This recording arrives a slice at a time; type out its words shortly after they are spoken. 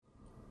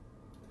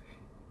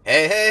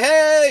Hey, hey,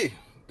 hey!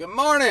 Good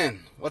morning!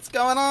 What's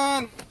going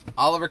on?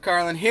 Oliver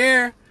Carlin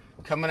here,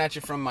 coming at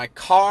you from my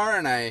car,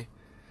 and I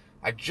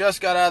just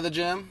got out of the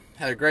gym.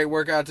 Had a great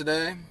workout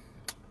today.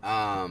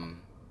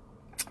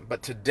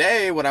 But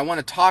today, what I want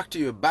to talk to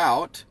you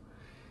about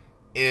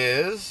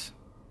is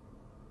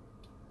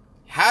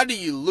how do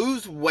you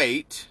lose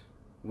weight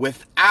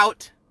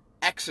without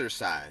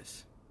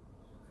exercise?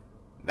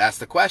 That's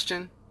the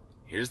question.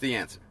 Here's the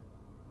answer.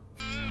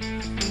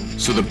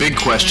 So the big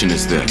question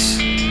is this: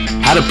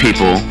 how do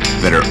people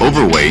that are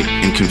overweight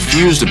and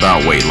confused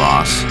about weight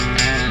loss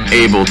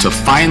able to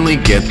finally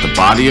get the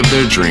body of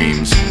their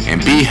dreams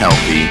and be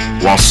healthy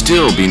while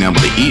still being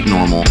able to eat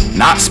normal,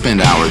 not spend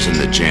hours in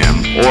the gym,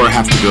 or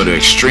have to go to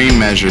extreme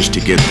measures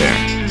to get there,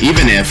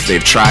 even if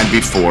they've tried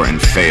before and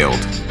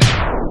failed?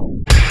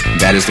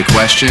 That is the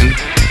question,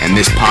 and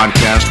this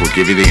podcast will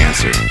give you the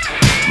answer.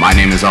 My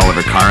name is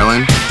Oliver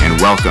Carlin,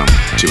 and welcome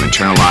to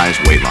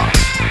Internalized Weight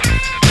Loss.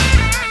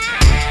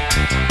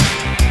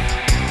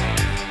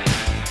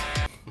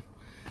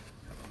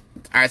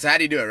 Alright, so how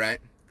do you do it, right?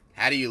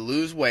 How do you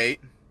lose weight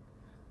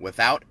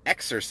without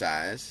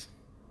exercise?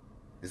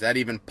 Is that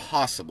even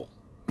possible?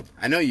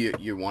 I know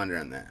you're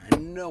wondering that. I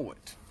know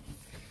it.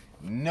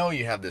 Know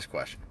you have this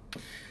question.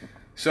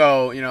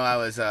 So, I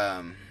was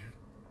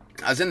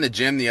in the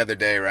gym the other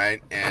day,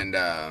 right? And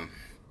I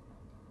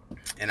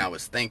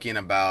was thinking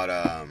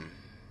about,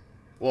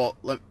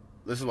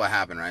 this is what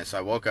happened, right? So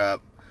I woke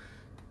up,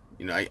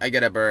 I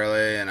get up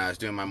early and I was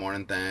doing my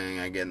morning thing.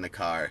 I get in the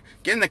car.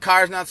 Getting in the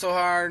car is not so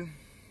hard.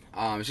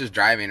 It's just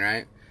driving,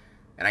 right?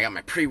 And I got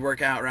my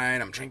pre-workout, right?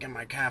 I'm drinking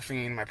my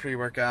caffeine, my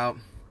pre-workout.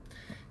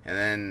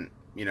 And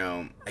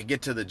then, I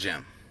get to the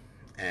gym.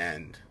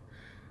 And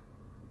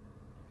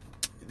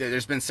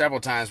there's been several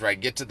times where I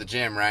get to the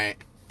gym, right?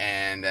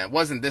 And it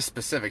wasn't this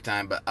specific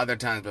time, but other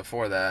times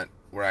before that,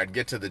 where I'd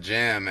get to the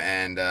gym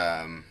and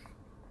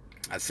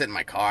I'd sit in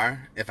my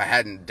car. If I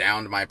hadn't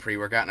downed my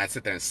pre-workout, and I'd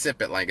sit there and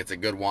sip it like it's a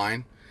good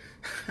wine.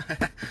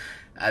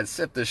 I'd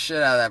sip the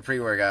shit out of that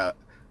pre-workout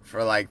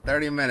for like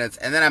 30 minutes,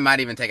 and then I might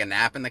even take a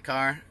nap in the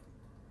car.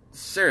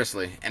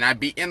 Seriously. And I'd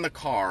be in the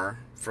car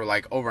for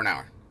like over an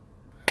hour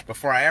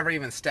before I ever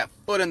even step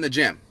foot in the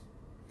gym.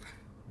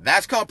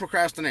 That's called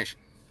procrastination.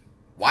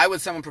 Why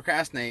would someone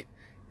procrastinate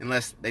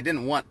unless they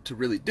didn't want to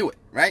really do it,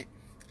 right?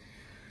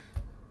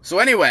 So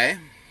anyway,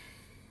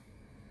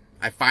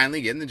 I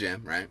finally get in the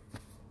gym, right?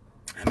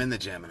 I'm in the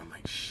gym and I'm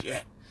like,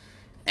 shit.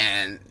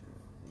 And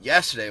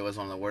yesterday was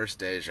one of the worst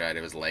days, right?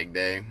 It was leg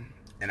day.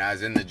 And I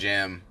was in the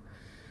gym.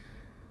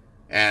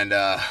 And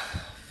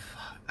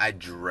I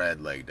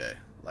dread leg day.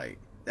 Like,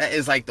 that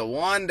is like the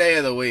one day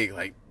of the week,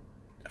 like,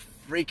 I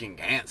freaking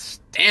can't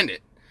stand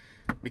it.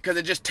 Because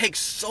it just takes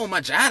so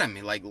much out of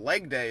me. Like,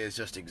 leg day is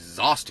just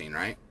exhausting,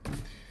 right?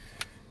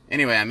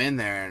 Anyway, I'm in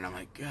there and I'm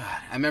like, God,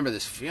 I remember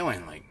this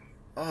feeling like,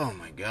 oh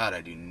my God,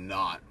 I do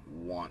not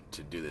want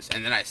to do this.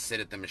 And then I sit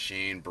at the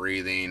machine,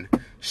 breathing,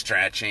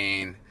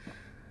 stretching,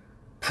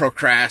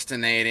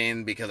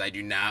 procrastinating because I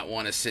do not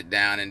want to sit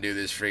down and do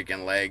this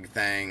freaking leg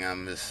thing.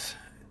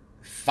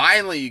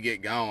 Finally you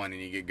get going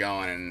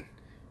and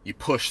you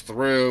push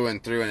through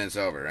and it's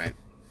over, right?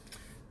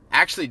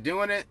 Actually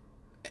doing it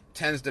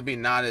tends to be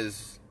not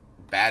as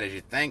bad as you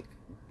think,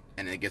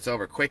 and it gets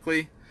over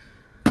quickly.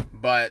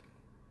 But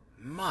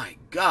my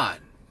God,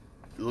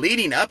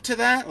 leading up to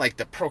that, like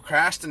the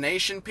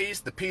procrastination piece,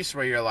 the piece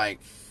where you're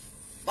like,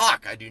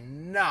 fuck, I do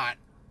not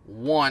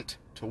want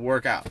to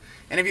work out.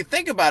 And if you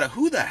think about it,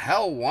 who the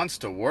hell wants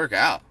to work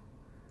out?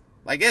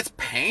 Like, it's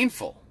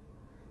painful.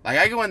 Like,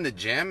 I go in the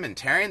gym and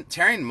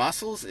tearing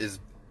muscles is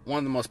one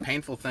of the most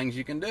painful things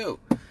you can do.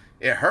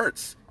 It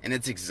hurts and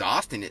it's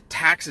exhausting. It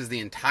taxes the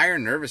entire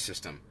nervous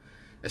system,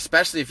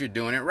 especially if you're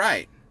doing it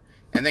right.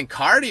 And then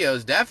cardio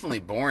is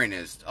definitely boring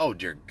as, oh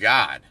dear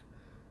God.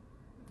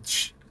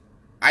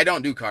 I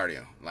don't do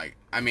cardio.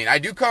 I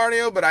do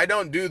cardio, but I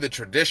don't do the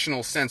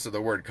traditional sense of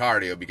the word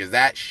cardio because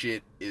that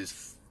shit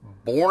is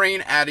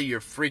boring out of your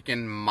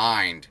freaking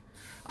mind.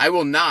 I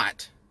will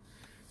not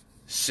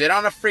sit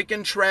on a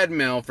freaking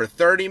treadmill for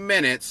 30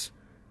 minutes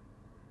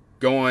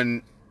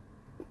running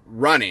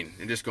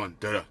and just going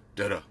da-da,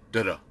 da-da,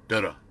 da-da,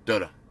 da-da,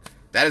 da-da.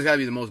 That has got to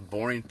be the most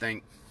boring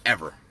thing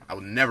ever. I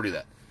will never do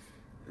that.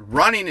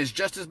 Running is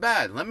just as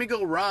bad. Let me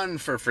go run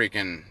for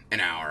freaking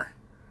an hour.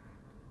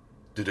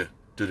 Da-da,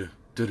 da-da,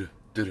 da-da,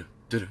 da-da,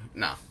 da-da.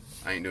 Nah,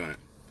 I ain't doing it.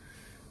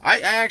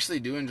 I actually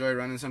do enjoy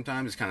running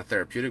sometimes. It's kind of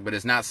therapeutic, but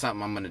it's not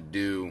something I'm going to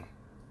do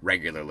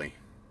regularly.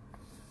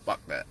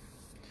 Fuck that.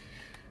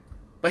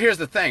 But here's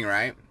the thing,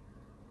 right?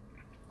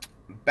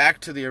 Back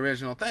to the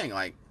original thing.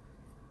 Like,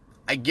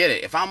 I get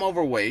it. If I'm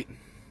overweight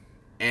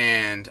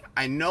and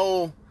I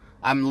know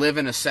I'm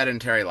living a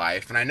sedentary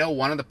life, and I know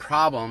one of the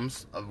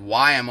problems of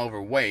why I'm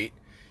overweight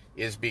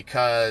is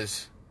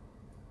because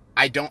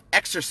I don't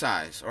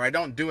exercise, or I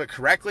don't do it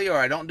correctly, or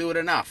I don't do it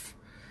enough.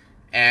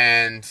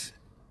 And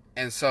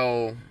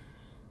so,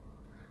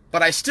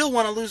 but I still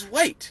want to lose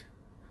weight.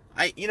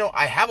 I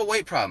have a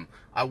weight problem.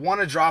 I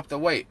want to drop the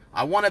weight.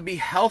 I want to be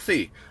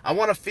healthy. I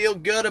want to feel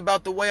good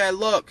about the way I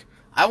look.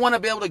 I want to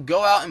be able to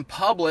go out in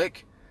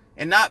public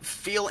and not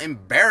feel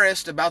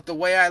embarrassed about the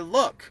way I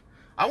look.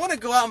 I want to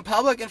go out in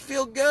public and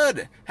feel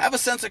good. Have a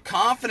sense of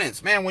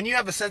confidence. Man, when you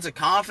have a sense of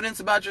confidence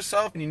about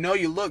yourself and you know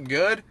you look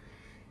good,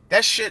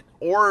 that shit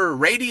aura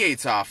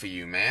radiates off of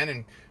you, man.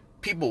 And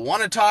people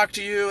want to talk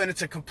to you, and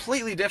it's a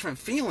completely different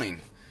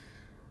feeling.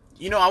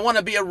 You know, I want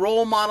to be a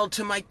role model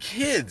to my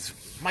kids.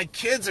 My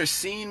kids are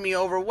seeing me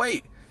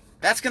overweight.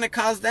 That's going to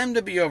cause them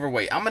to be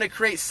overweight. I'm going to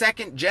create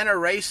second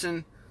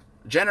generation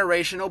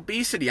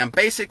obesity. I'm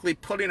basically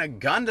putting a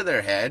gun to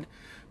their head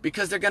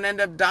because they're going to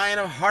end up dying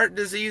of heart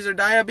disease or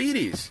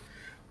diabetes.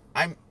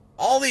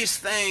 All these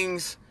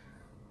things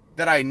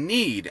that I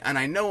need and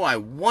I know I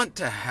want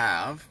to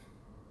have,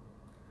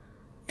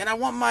 and I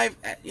want my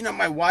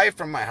wife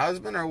or my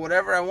husband or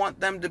whatever, I want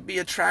them to be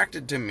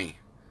attracted to me,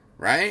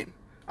 right?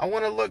 I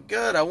want to look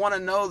good. I want to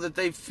know that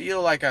they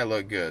feel like I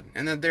look good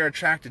and that they're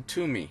attracted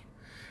to me.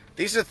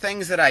 These are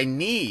things that I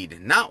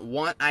need, not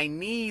want. I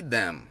need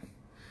them.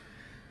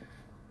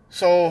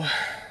 So,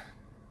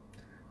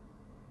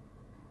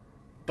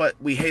 but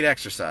we hate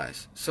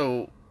exercise.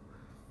 So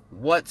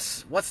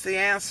what's the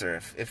answer?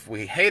 If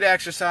we hate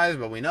exercise,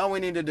 but we know we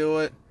need to do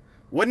it,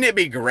 wouldn't it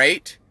be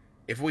great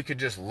if we could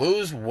just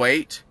lose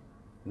weight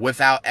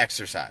without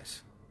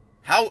exercise?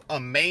 How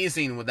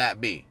amazing would that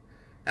be?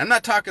 I'm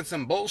not talking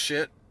some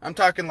bullshit. I'm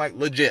talking like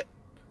legit.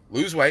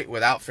 Lose weight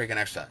without freaking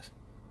exercise.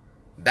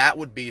 That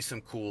would be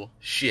some cool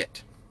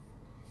shit.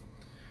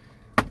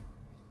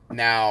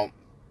 Now,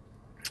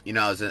 you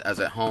know, I was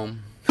at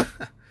home.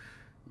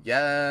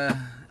 Yeah,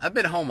 I've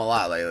been home a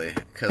lot lately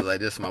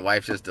because my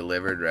wife just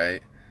delivered,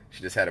 right?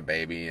 She just had a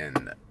baby,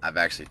 and I've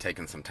actually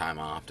taken some time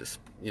off to,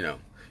 you know,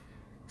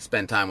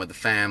 spend time with the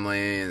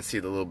family and see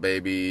the little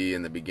baby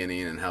in the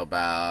beginning and help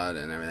out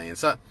and everything. And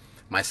so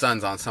my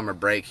son's on summer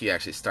break. He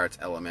actually starts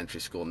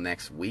elementary school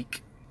next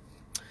week.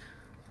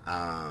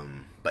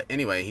 But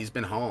anyway, he's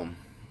been home.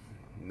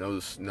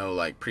 No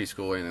like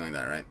preschool or anything like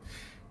that, right?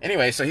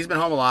 Anyway, so he's been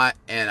home a lot,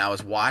 and I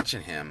was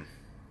watching him.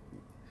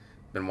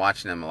 Been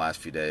watching him the last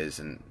few days,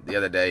 and the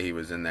other day he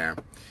was in there,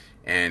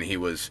 and he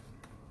likes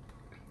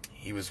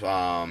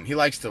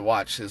to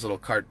watch his little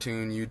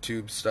cartoon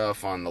YouTube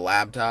stuff on the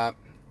laptop.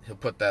 He'll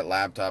put that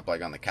laptop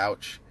like on the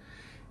couch,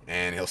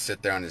 and he'll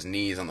sit there on his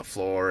knees on the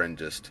floor and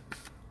just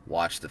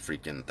watch the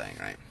freaking thing,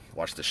 right?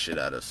 Watch the shit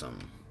out of some,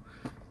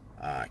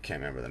 I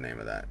can't remember the name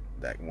of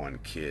that one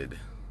kid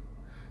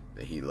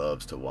that he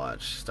loves to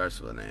watch.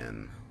 Starts with an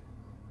N.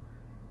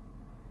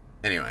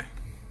 Anyway,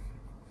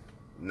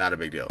 not a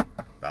big deal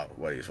about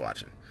what he's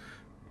watching.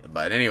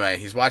 But anyway,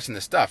 he's watching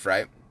this stuff,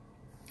 right?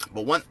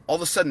 But all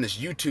of a sudden this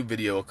YouTube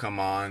video will come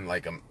on,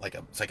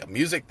 it's like a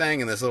music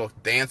thing, and this little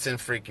dancing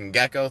freaking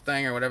gecko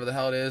thing or whatever the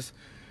hell it is.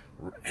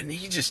 And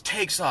he just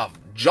takes off,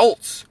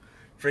 jolts,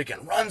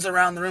 freaking runs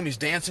around the room. He's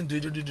dancing,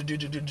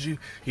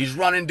 he's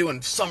running,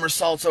 doing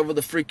somersaults over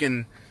the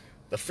freaking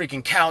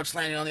couch,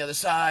 landing on the other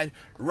side,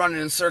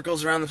 running in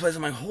circles around the place.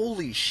 I'm like,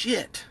 holy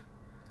shit.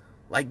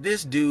 Like,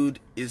 this dude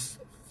is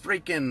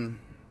freaking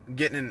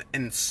getting an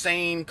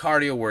insane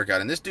cardio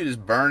workout, and this dude is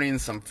burning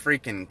some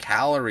freaking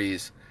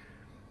calories,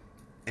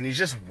 and he's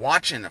just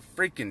watching a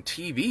freaking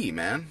TV,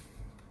 man.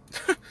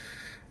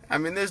 I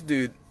mean, this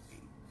dude,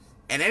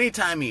 and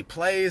anytime he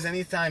plays,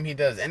 anytime he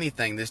does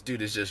anything, this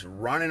dude is just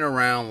running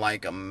around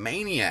like a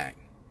maniac.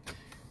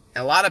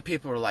 And a lot of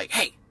people are like,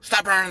 hey,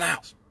 stop running in the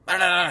house.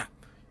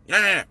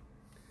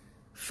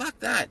 Fuck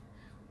that.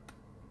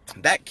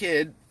 That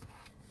kid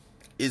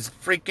is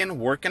freaking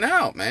working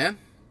out, man.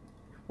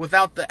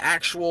 Without the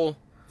actual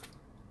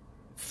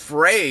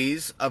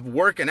phrase of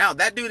working out.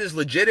 That dude is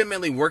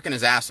legitimately working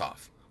his ass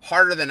off.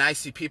 Harder than I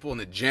see people in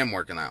the gym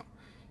working out.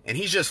 And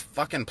he's just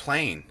fucking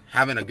playing,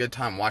 having a good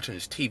time watching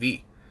his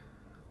TV.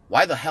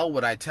 Why the hell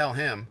would I tell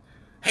him,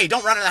 hey,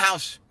 don't run in the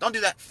house. Don't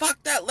do that.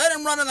 Fuck that. Let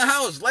him run in the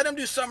house. Let him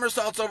do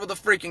somersaults over the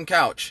freaking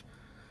couch.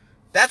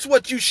 That's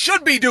what you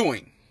should be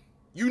doing.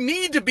 You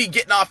need to be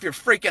getting off your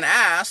freaking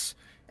ass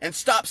and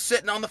stop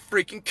sitting on the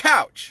freaking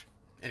couch.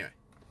 Anyway.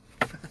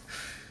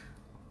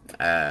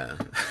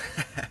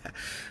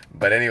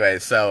 But anyway,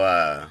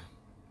 so,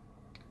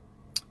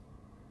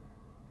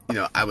 you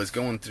know, I was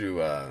going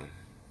through,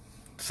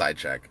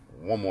 sidetrack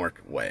one more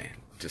way,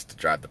 just to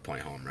drive the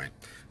point home, right?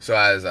 So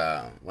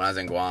when I was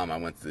in Guam, I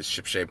went to the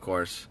Ship Shape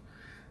course,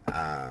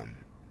 and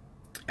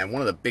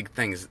one of the big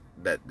things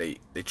that they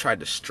tried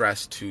to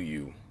stress to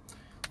you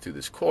through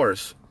this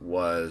course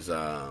was,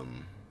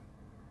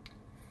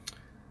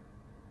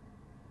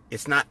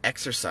 it's not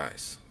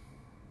exercise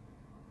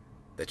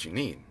that you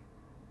need.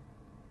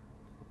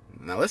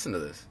 Now listen to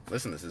this.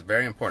 Listen, this is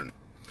very important.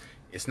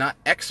 It's not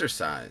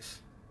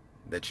exercise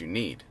that you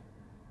need.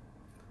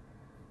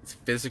 It's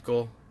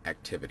physical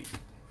activity.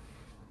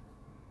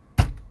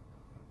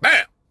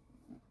 Bam!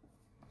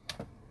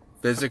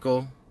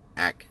 Physical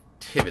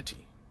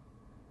activity.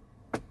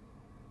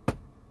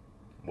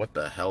 What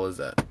the hell is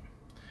that?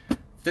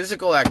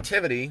 Physical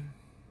activity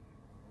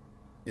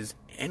is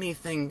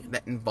anything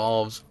that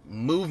involves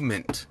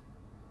movement.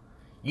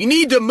 You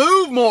need to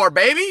move more,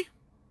 baby.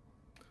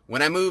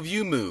 When I move,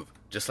 you move.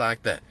 Just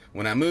like that.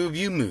 When I move,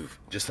 you move.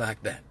 Just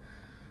like that.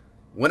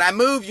 When I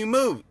move, you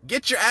move.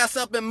 Get your ass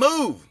up and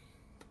move.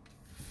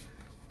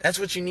 That's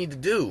what you need to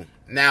do.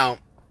 Now,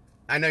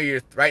 I know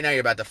you're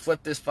about to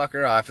flip this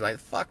fucker off. You're like,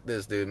 fuck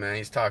this dude, man.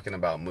 He's talking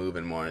about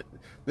moving more.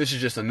 This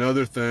is just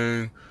another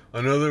thing,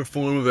 another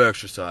form of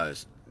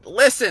exercise.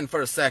 Listen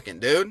for a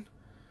second, dude.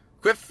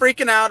 Quit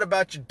freaking out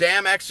about your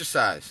damn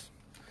exercise.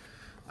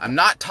 I'm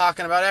not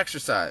talking about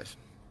exercise.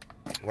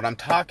 What I'm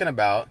talking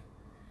about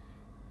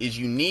is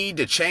you need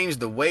to change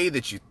the way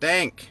that you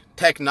think.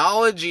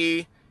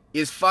 Technology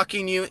is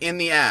fucking you in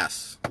the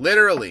ass.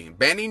 Literally,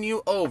 bending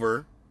you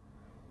over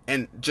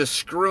and just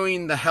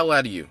screwing the hell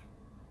out of you.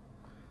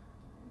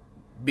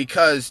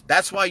 Because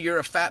that's why you're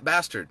a fat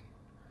bastard.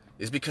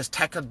 Is because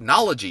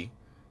technology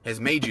has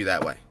made you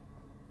that way.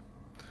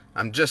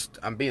 I'm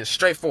being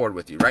straightforward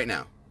with you right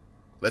now.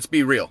 Let's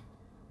be real.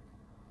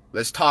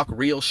 Let's talk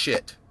real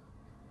shit.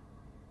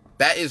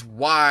 That is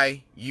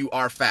why you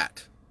are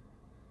fat.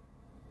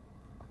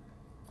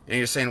 And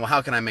you're saying, well,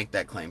 how can I make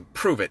that claim?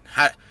 Prove it.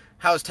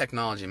 How is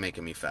technology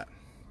making me fat?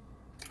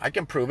 I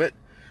can prove it.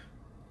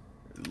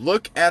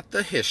 Look at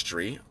the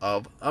history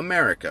of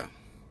America.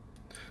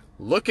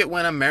 Look at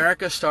when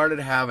America started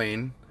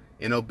having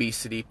an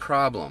obesity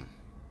problem.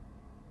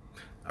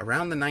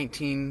 Around the late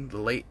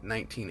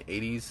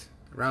 1980s.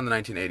 Around the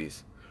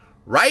 1980s.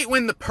 Right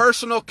when the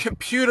personal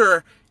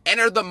computer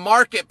entered the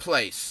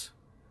marketplace.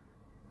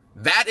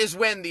 That is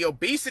when the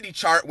obesity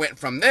chart went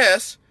from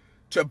this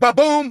to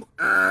ba-boom.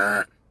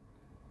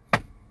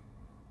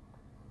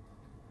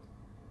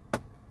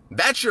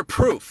 That's your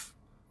proof.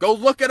 Go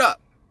look it up.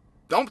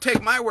 Don't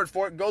take my word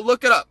for it. Go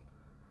look it up.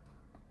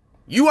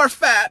 You are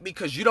fat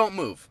because you don't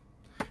move.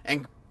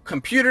 And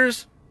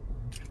computers,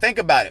 think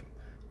about it.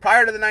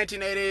 Prior to the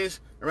 1980s,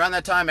 around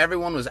that time,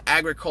 everyone was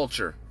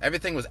agriculture.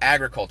 Everything was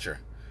agriculture.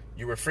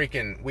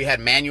 We had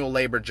manual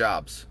labor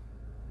jobs.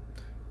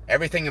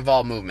 Everything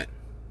involved movement.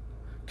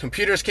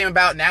 Computers came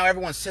about. Now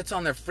everyone sits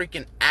on their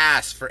freaking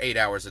ass for 8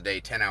 hours a day,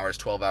 10 hours,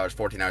 12 hours,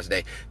 14 hours a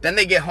day. Then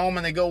they get home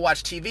and they go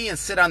watch TV and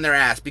sit on their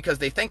ass because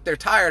they think they're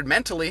tired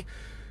mentally,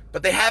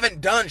 but they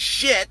haven't done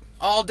shit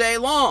all day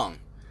long.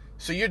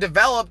 So you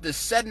develop this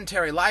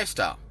sedentary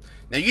lifestyle.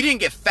 Now you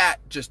didn't get fat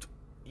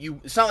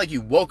it's not like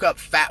you woke up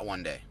fat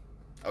one day.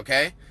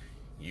 Okay?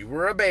 You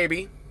were a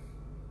baby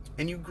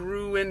and you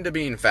grew into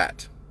being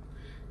fat.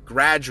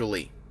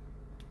 Gradually.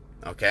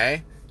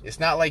 Okay? It's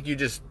not like you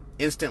just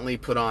instantly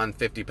put on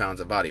 50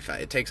 pounds of body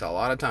fat. It takes a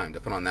lot of time to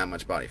put on that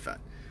much body fat.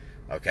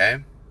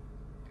 Okay?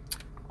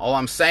 All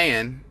I'm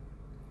saying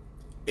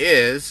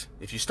is,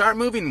 if you start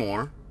moving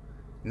more,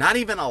 not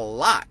even a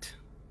lot.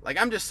 Like,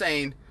 I'm just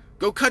saying,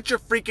 go cut your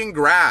freaking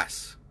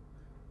grass.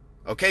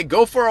 Okay?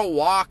 Go for a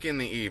walk in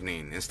the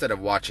evening instead of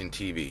watching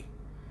TV.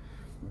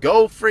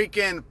 Go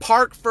freaking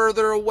park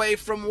further away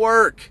from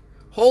work.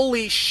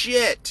 Holy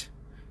shit.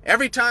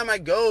 Every time I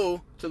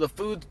go to the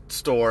food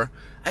store,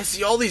 I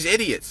see all these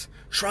idiots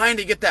trying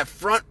to get that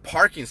front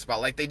parking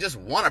spot like they just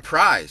won a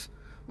prize.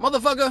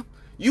 Motherfucker,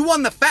 you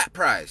won the fat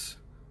prize.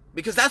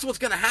 Because that's what's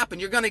going to happen.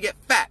 You're going to get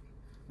fat.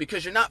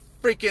 Because you're not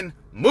freaking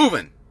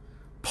moving.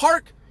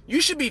 Park,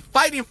 you should be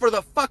fighting for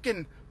the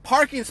fucking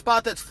parking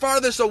spot that's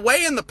farthest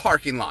away in the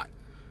parking lot.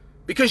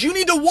 Because you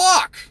need to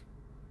walk.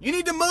 You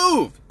need to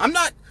move. I'm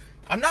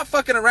not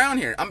fucking around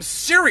here. I'm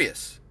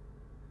serious.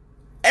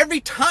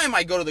 Every time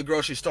I go to the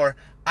grocery store,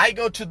 I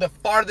go to the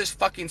farthest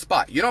fucking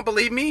spot. You don't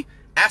believe me?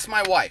 Ask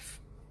my wife.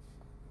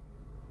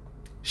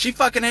 She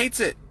fucking hates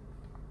it.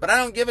 But I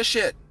don't give a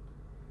shit.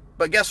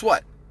 But guess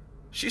what?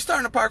 She's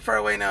starting to park far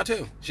away now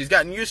too. She's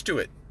gotten used to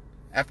it.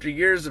 After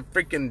years of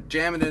freaking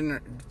jamming in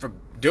for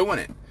doing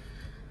it.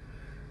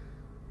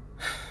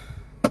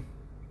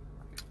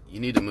 You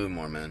need to move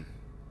more, man.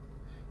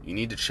 You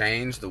need to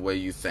change the way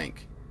you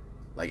think.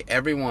 Like,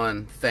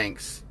 everyone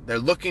thinks they're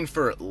looking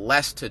for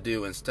less to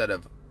do instead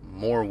of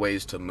more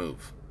ways to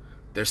move.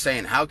 They're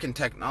saying, how can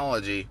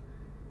technology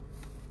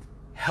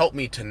help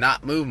me to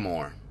not move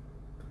more?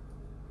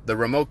 The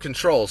remote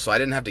control, so I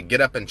didn't have to get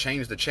up and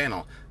change the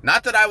channel.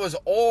 Not that I was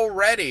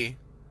already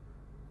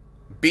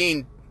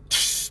being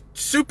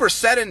super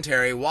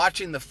sedentary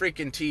watching the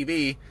freaking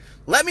TV.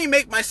 Let me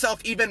make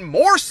myself even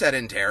more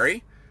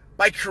sedentary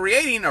by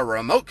creating a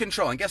remote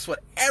control. And guess what?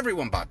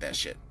 Everyone bought that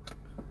shit.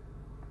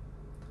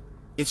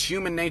 It's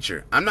human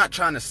nature. I'm not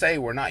trying to say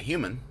we're not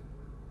human.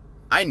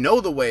 I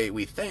know the way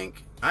we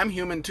think. I'm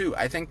human too.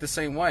 I think the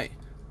same way.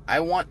 I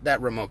want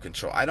that remote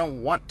control. I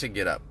don't want to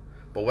get up.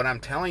 But what I'm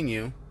telling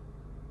you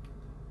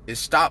is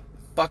stop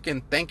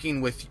fucking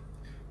thinking with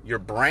your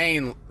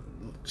brain.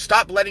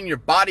 Stop letting your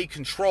body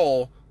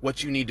control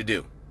what you need to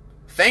do.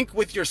 Think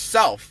with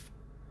yourself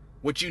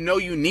what you know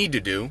you need to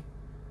do,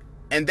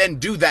 and then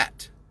do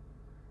that.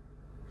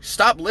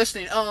 Stop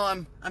listening.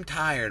 Oh, I'm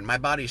tired. My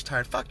body's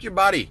tired. Fuck your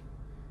body.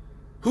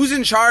 Who's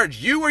in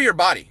charge? You or your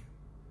body?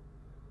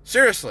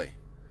 Seriously.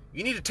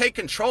 You need to take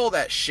control of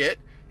that shit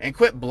and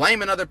quit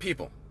blaming other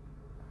people.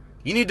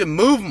 You need to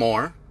move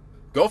more,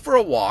 go for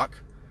a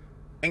walk,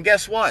 and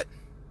guess what?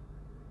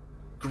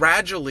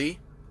 Gradually,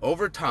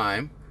 over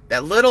time,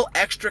 that little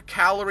extra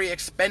calorie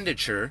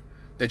expenditure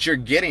that you're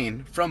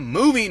getting from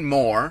moving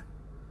more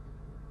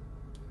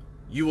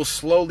you will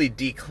slowly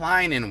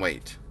decline in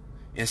weight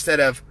instead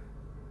of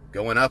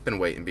going up in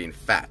weight and being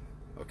fat,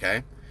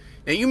 okay?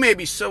 Now, you may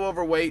be so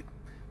overweight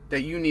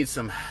that you need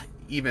some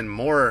even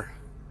more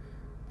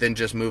than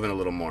just moving a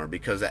little more,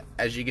 because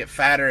as you get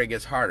fatter, it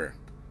gets harder.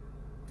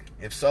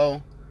 If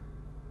so,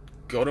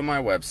 go to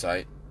my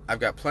website. I've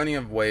got plenty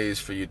of ways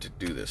for you to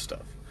do this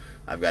stuff.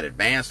 I've got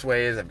advanced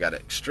ways, I've got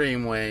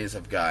extreme ways,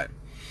 I've got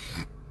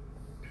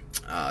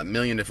a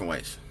million different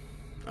ways,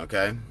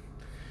 okay?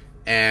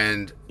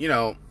 And, you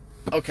know,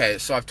 okay,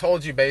 so I've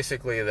told you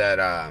basically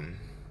that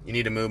you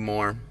need to move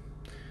more.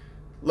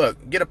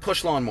 Look, get a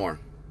push lawnmower.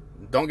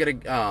 Don't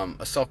get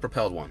a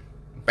self-propelled one.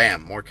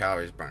 Bam, more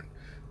calories burned.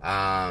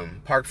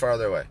 Park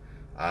farther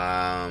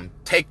away.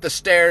 Take the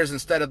stairs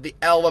instead of the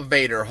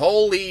elevator.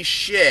 Holy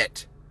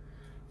shit.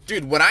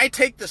 Dude, when I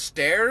take the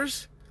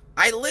stairs,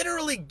 I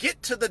literally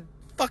get to the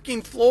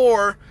fucking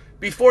floor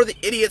before the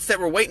idiots that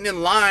were waiting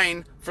in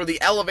line for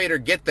the elevator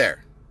get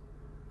there.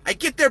 I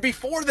get there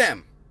before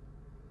them.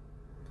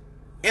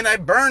 And I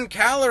burned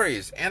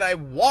calories, and I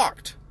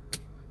walked.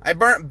 I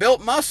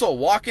built muscle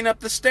walking up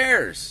the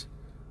stairs.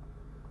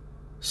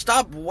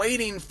 Stop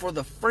waiting for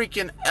the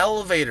freaking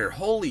elevator.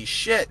 Holy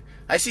shit.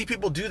 I see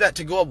people do that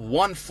to go up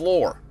one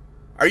floor.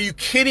 Are you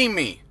kidding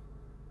me?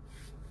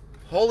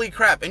 Holy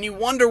crap. And you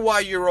wonder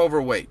why you're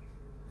overweight.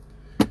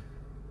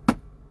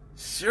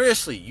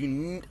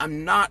 Seriously,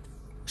 I'm not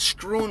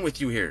screwing with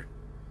you here.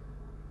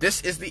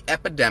 This is the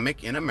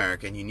epidemic in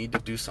America, and you need to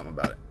do something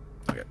about it.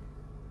 Okay.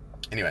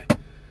 Anyway,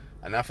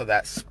 enough of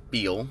that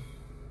spiel,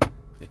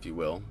 if you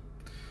will.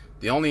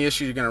 The only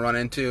issue you're going to run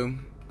into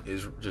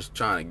is just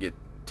trying to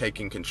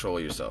taking control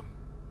of yourself.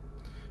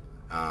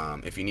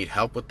 If you need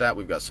help with that,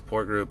 we've got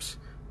support groups.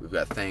 We've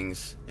got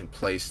things in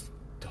place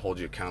to hold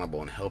you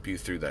accountable and help you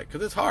through that,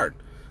 because it's hard.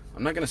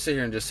 I'm not going to sit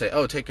here and just say,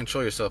 oh, take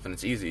control of yourself and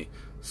it's easy.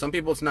 Some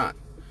people it's not,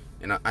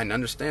 and I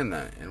understand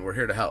that, and we're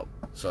here to help.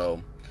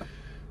 So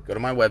go to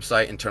my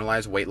website,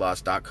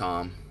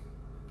 internalizeweightloss.com,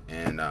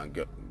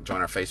 and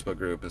join our Facebook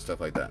group and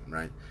stuff like that,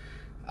 right?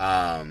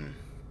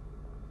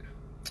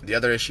 The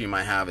other issue you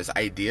might have is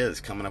ideas,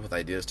 coming up with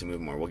ideas to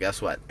move more. Well,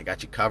 guess what? I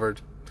got you covered.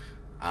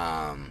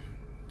 I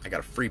got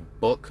a free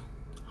book,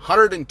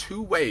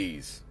 102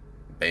 Ways,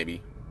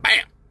 baby.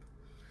 Bam!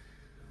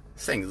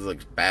 This thing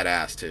looks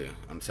badass, too.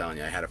 I'm telling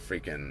you, I had a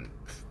freaking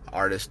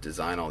artist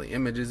design all the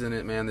images in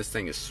it, man. This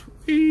thing is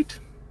sweet.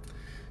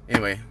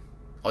 Anyway,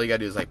 all you gotta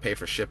do is, like, pay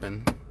for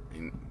shipping,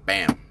 and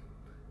bam,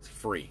 it's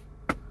free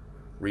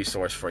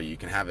resource for you. You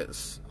can have it.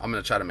 I'm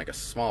gonna try to make a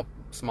small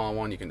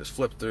one you can just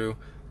flip through.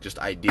 Just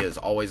ideas,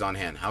 always on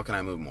hand. How can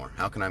I move more?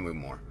 How can I move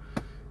more?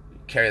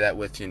 Carry that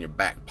with you in your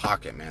back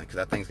pocket, man, because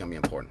that thing's gonna be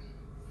important.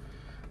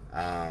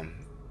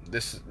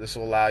 This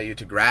will allow you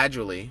to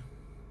gradually,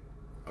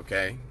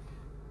 okay,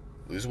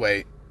 lose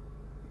weight,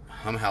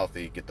 become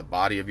healthy, get the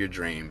body of your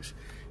dreams,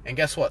 and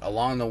guess what?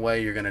 Along the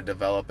way, you're gonna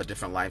develop a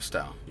different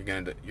lifestyle. You're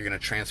gonna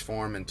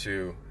transform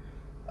into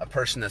a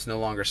person that's no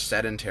longer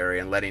sedentary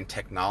and letting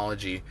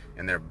technology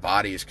and their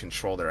bodies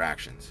control their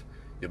actions.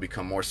 You'll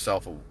become more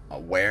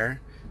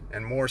self-aware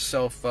and more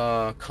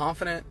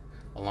self-confident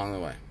along the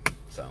way.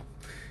 So,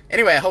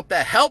 anyway, I hope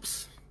that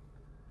helps.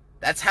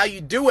 That's how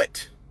you do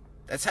it.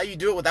 That's how you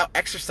do it without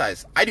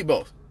exercise. I do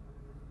both.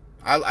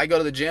 I go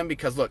to the gym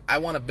because, look, I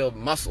want to build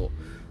muscle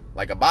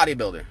like a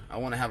bodybuilder. I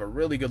want to have a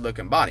really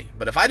good-looking body.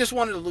 But if I just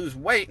wanted to lose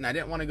weight and I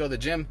didn't want to go to the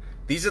gym,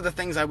 these are the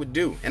things I would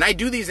do. And I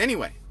do these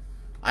anyway.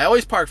 I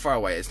always park far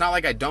away. It's not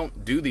like I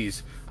don't do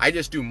these. I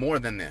just do more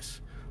than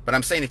this. But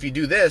I'm saying if you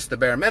do this, the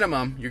bare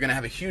minimum, you're going to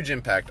have a huge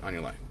impact on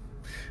your life.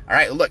 All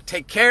right, look,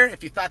 take care.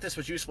 If you thought this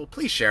was useful,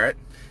 please share it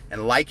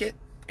and like it.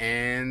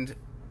 And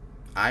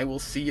I will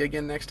see you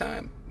again next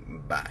time.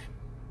 Bye.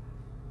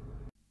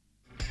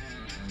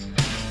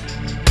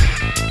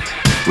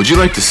 Would you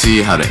like to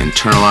see how to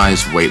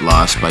internalize weight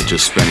loss by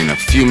just spending a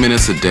few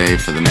minutes a day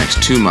for the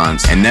next 2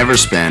 months and never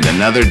spend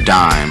another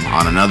dime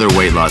on another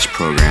weight loss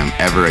program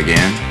ever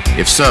again?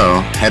 If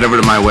so, head over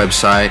to my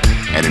website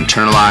at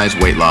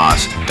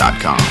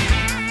internalizeweightloss.com.